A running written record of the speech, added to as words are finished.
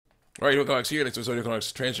All right, Comics here. Next episode of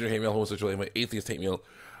Comics, transgender hate mail, homosexual hate mail, atheist hate mail.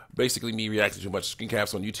 Basically, me reacting to a bunch of screen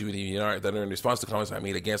caps on YouTube and DeviantArt that are in response to comments I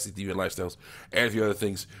made against these deviant lifestyles and a few other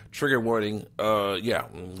things. Trigger warning. Yeah.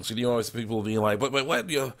 So you know, people being like, but what?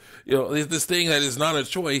 This thing that is not a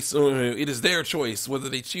choice. It is their choice whether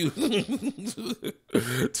they choose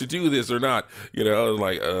to do this or not. You know,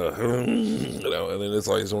 like, and then it's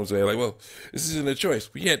like someone saying, like, well, this isn't a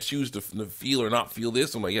choice. We can't choose to feel or not feel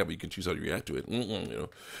this. I'm like, yeah, but you can choose how you react to it.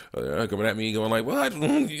 Coming at me, going like, what?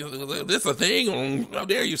 This a thing? How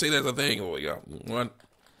dare you say that's a thing? Oh, yeah. What?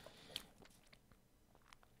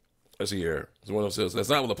 Let's see here. Someone else says, that's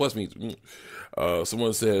not what the plus means.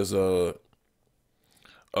 Someone says,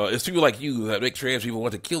 it's people like you that make trans people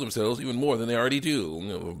want to kill themselves even more than they already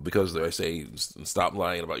do, because they say, stop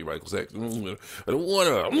lying about your radical sex. I don't want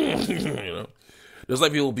to, Just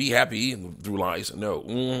like people be happy through lies. No.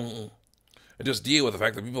 And just deal with the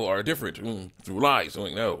fact that people are different through lies.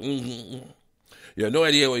 Like, no. You have no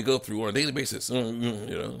idea what you go through on a daily basis. You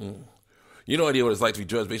have no idea what it's like to be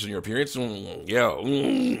judged based on your appearance.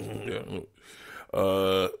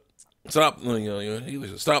 Stop.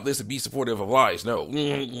 Stop this and be supportive of lies. No.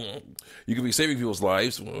 You can be saving people's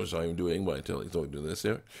lives, which I'm doing by telling doing this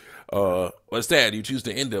here. But instead, you choose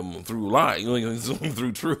to end them through lying,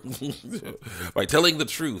 through truth, by telling the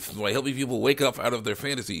truth, by helping people wake up out of their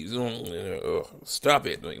fantasies. Stop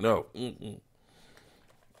it. Like, no.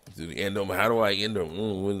 To end them. How do I end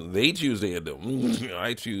them? When they choose to end them,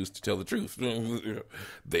 I choose to tell the truth.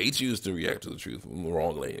 They choose to react to the truth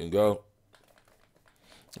wrongly and go.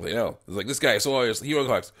 It's like, this guy is so obviously, Hero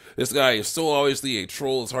Cox, this guy is so obviously a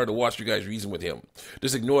troll, it's hard to watch you guys reason with him.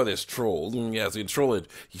 Just ignore this troll. Yeah, it's been trolling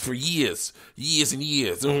for years and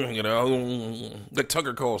years, like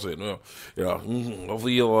Tucker Carlson,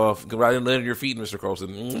 hopefully you'll go right and land on your feet, Mr.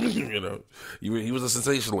 Carlson. He was a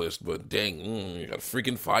sensationalist, but dang, you got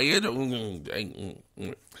freaking fired. Dang.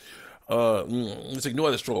 Just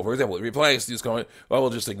ignore this troll. For example, it replies to this comment, I will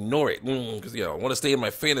just ignore it, because, I want to stay in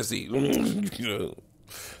my fantasy,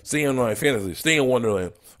 stay in my fantasy, stay in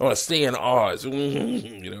Wonderland. I want to stay in Oz.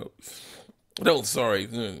 Don't, sorry.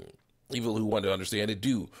 People who want to understand it,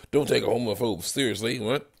 do. Don't take a homophobe seriously.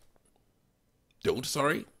 What? Don't,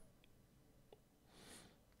 sorry?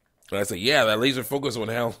 And I say, yeah, that laser focus on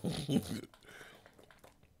how...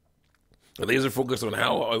 The laser focus on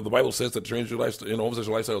how the Bible says that transgender lifestyle and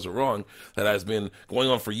homosexual lifestyles are wrong, that has been going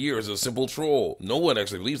on for years, is a simple troll. No one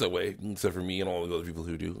actually believes that way, except for me and all the other people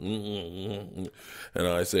who do. And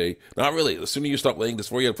I say, not really. The sooner you stop letting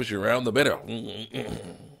dysphoria and push you around, the better.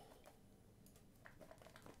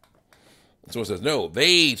 Someone says, no,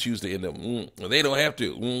 they choose to end them. They don't have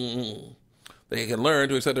to. They can learn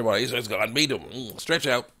to accept their bodies as God made them. Stretch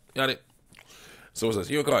out. Got it. Someone says,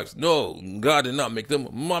 Hero Cox, no, God did not make them.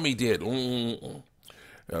 Mommy did. Someone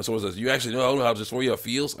says, you actually know how dysphoria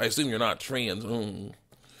feels? I assume you're not trans.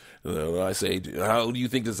 I say, how do you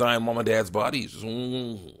think design mom and dad's bodies?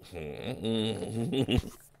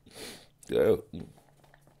 Yeah.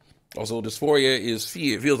 Also, dysphoria is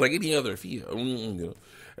fear. It feels like any other fear.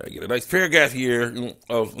 I get a nice paragraph here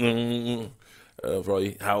of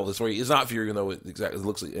probably how dysphoria is not fear, even though it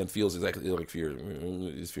looks and feels exactly like fear.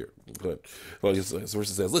 It's fear. But this person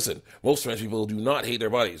says, listen, most trans people do not hate their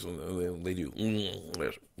bodies. They do.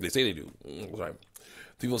 They say they do all the time.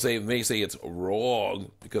 People may say it's wrong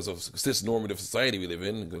because of cis normative society we live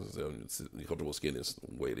in, because comfortable skin is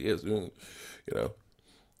the way it is.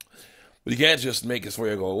 But you can't just make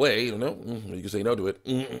dysphoria go away, You can say no to it.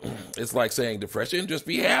 It's like saying depression, just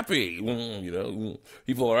be happy.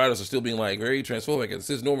 People around us are still being like very transphobic and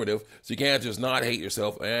cis-normative, so you can't just not hate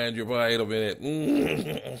yourself and your body in a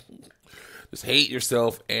minute. Just hate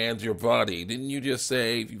yourself and your body. Didn't you just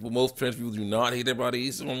say most trans people do not hate their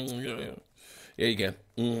bodies? Yeah, you can.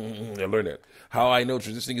 I learned that. How I know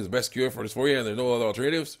transitioning is the best cure for dysphoria and there are no other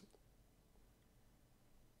alternatives.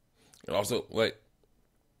 And also,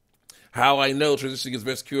 how I know transitioning is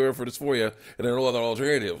the best cure for dysphoria and there are no other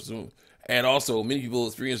alternatives. And also, many people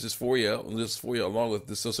experience dysphoria along with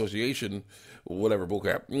disassociation, whatever,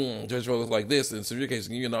 bullcrap. Judgment like this, in severe cases,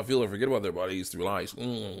 you cannot feel or forget about their bodies through lies.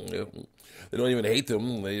 Yeah. They don't even hate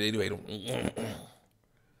them. They do hate them.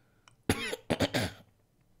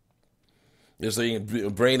 They're saying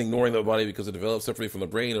brain ignoring the body because it develops separately from the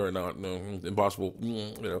brain or not. No, impossible.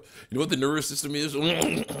 You know what the nervous system is?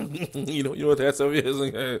 you know what that stuff is?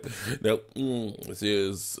 Nope. This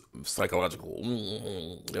is psychological.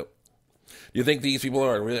 Yep. You think these people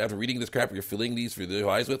are, after reading this crap you're filling these for their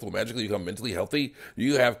eyes with, will magically become mentally healthy? Do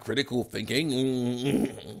you have critical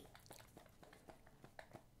thinking?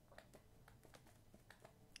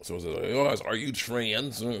 Someone says, oh, are you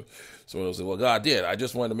trans? Someone else said, well, God did. I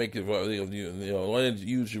just wanted to make it, wanted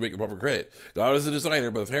you to make the proper credit. God is the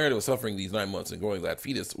designer, but the parent was suffering these 9 months and growing that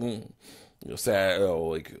fetus. Sad,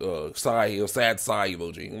 sad sigh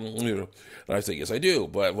emoji. And I say, yes, I do.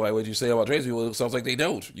 But why would you say about trans people? It sounds like they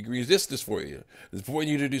don't. You can resist this for you. It's for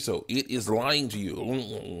you to do so. It is lying to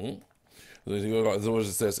you. Someone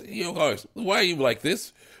says, guys, why are you like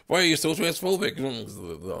this? Why are you so transphobic?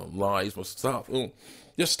 The lies must stop.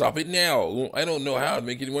 Just stop it now. I don't know how to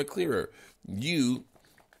make it any more clearer. You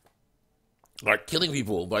are killing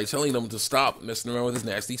people by telling them to stop messing around with this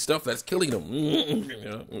nasty stuff that's killing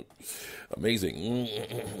them. Amazing.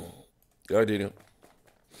 God did it.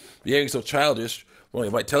 Being so childish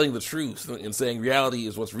by telling the truth and saying reality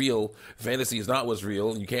is what's real, fantasy is not what's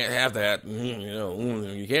real. You can't have that.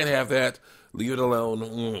 You can't have that. Leave it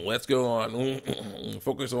alone. Let's go on.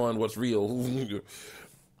 Focus on what's real.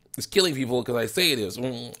 It's killing people because I say it is.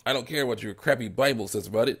 I don't care what your crappy Bible says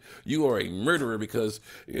about it. You are a murderer because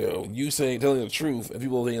you telling the truth, and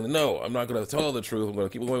people are saying, no, I'm not going to tell the truth. I'm going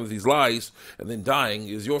to keep going with these lies, and then dying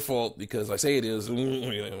is your fault because I say it is.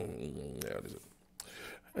 And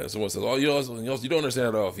someone says, oh, you don't understand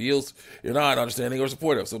it all. Feels you're not understanding or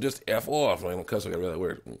supportive, so just F off. I don't cuss, I got rid of that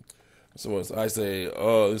word. Someone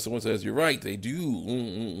says, you're right, they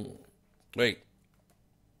do. Wait,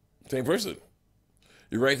 same person.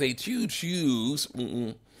 You're right, they choose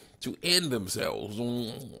to end themselves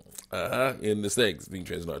in this thing, being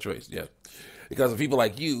trans is not a choice, yeah. Because of people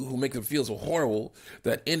like you who make them feel so horrible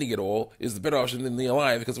that ending it all is the better option than being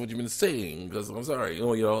alive because of what you've been saying. Because I'm sorry,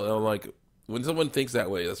 like when someone thinks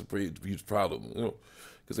that way, that's a pretty huge problem,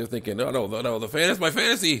 because they're thinking, no, my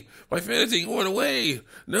fantasy going away.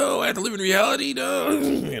 No, I have to live in reality. No,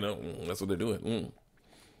 that's what they're doing.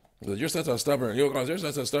 You're such a stubborn. You're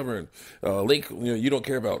such a stubborn. Link. You don't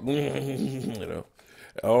care about.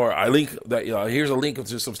 Or I link that. Here's a link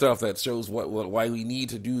to some stuff that shows why we need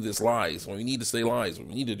to do this lies. Why we need to say lies. Why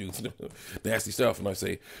we need to do nasty stuff. And I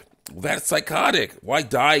say, well, that's psychotic. Why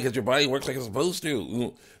die because your body works like it's supposed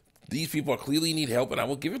to? These people clearly need help, and I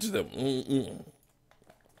will give it to them.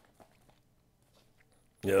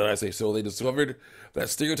 Yeah, I say, so they discovered that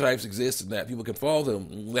stereotypes exist and that people can follow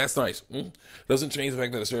them. That's nice. Doesn't change the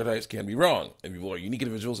fact that the stereotypes can be wrong. And people are unique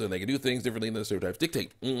individuals and they can do things differently than the stereotypes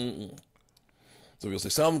dictate. So people say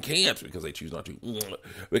some can't because they choose not to.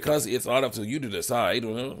 Because it's not up to you to decide.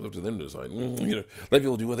 It's up to them to decide. Let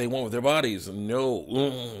people do what they want with their bodies. No.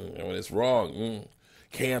 It's wrong.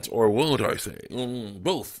 Can't or won't, I say.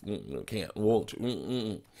 Both. Can't, won't.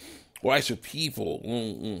 Why should people?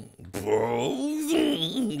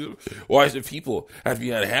 Why should people have to be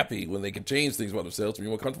unhappy when they can change things about themselves to be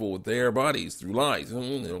more comfortable with their bodies through lies?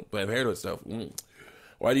 By hair and stuff.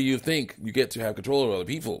 Why do you think you get to have control over other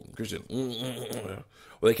people, Christian? Well,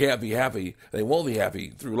 they can't be happy. They won't be happy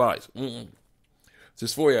through lies.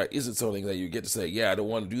 Dysphoria isn't something that you get to say, yeah, I don't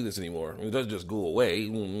want to do this anymore. It doesn't just go away,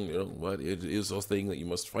 but it is a thing that you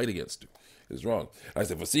must fight against. It's wrong. I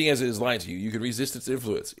said, but seeing as it is lying to you, you can resist its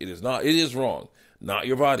influence. It is wrong. Not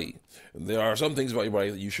your body. There are some things about your body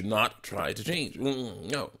that you should not try to change.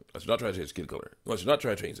 No, I should not try to change skin color. No, I should not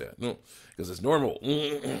try to change that. No, because it's normal.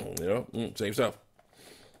 Same stuff.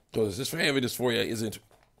 So dysphoria isn't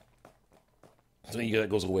something that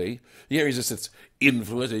goes away. You can't resist its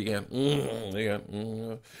influence. You can't.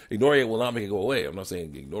 Ignore it will not make it go away. I'm not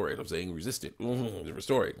saying ignore it. I'm saying resist it.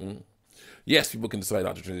 Restore it. Yes, people can decide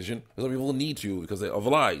not to transition. Some people need to because of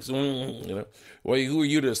lies. Well, who are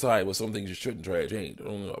you to decide what some things you shouldn't try to change?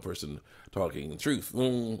 A person talking the truth.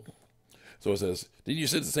 So it says, did you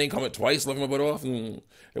send the same comment twice, laughing my butt off? And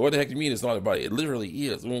what the heck do you mean it's not a body? It literally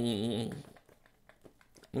is.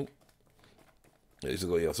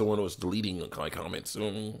 Basically, someone was deleting my comments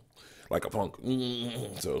like a punk.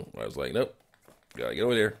 So I was like, nope, gotta get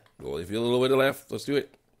over there. Well, if you feel a little bit left, let's do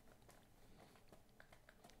it.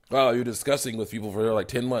 Wow, you're discussing with people for like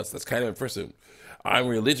 10 months. That's kind of impressive. I'm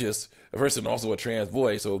religious. A person also a trans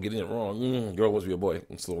boy, so getting it wrong. Girl wants to be a boy.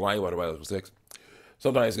 I'm still lying about biological sex.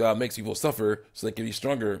 Sometimes God makes people suffer so they can be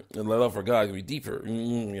stronger, and the love for God can be deeper.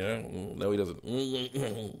 No, he doesn't.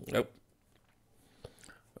 Nope.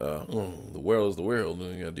 The world is the world.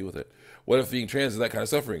 You gotta deal with it. What if being trans is that kind of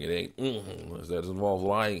suffering? It ain't. That involves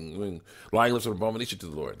lying. Lying lips are an abomination to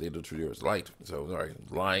the Lord. They do treat as light. So, sorry,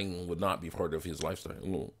 lying would not be part of his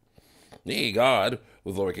lifestyle. Hey, God,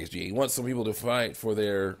 with lowercase g, he wants some people to fight for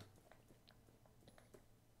their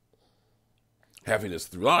happiness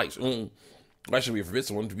through lies. Why should we forbid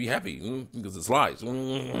someone to be happy? Because it's lies.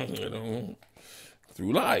 Through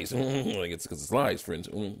lies. It's because it's lies, friends.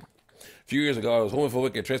 A few years ago, I was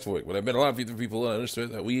homophobic and transphobic, but I've met a lot of different people and I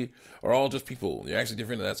understood that we are all just people. You're actually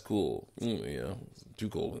different, and that's cool. You know, too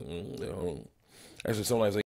cool. You know, actually, sometimes